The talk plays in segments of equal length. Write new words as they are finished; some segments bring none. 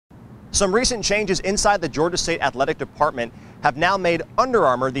Some recent changes inside the Georgia State Athletic Department have now made Under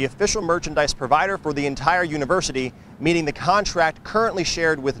Armour the official merchandise provider for the entire university, meaning the contract currently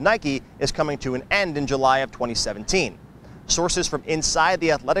shared with Nike is coming to an end in July of 2017. Sources from inside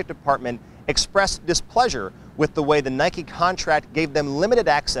the athletic department expressed displeasure with the way the Nike contract gave them limited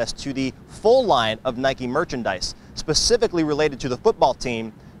access to the full line of Nike merchandise, specifically related to the football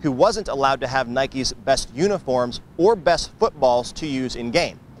team, who wasn't allowed to have Nike's best uniforms or best footballs to use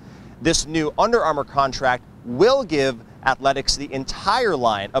in-game. This new Under Armour contract will give athletics the entire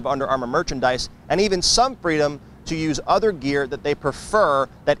line of Under Armour merchandise and even some freedom to use other gear that they prefer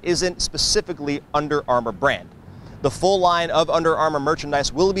that isn't specifically Under Armour brand. The full line of Under Armour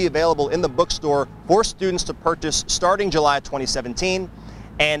merchandise will be available in the bookstore for students to purchase starting July 2017,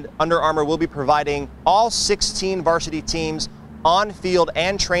 and Under Armour will be providing all 16 varsity teams on-field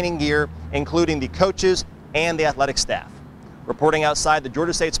and training gear, including the coaches and the athletic staff. Reporting outside the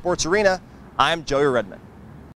Georgia State Sports Arena, I'm Joey Redman.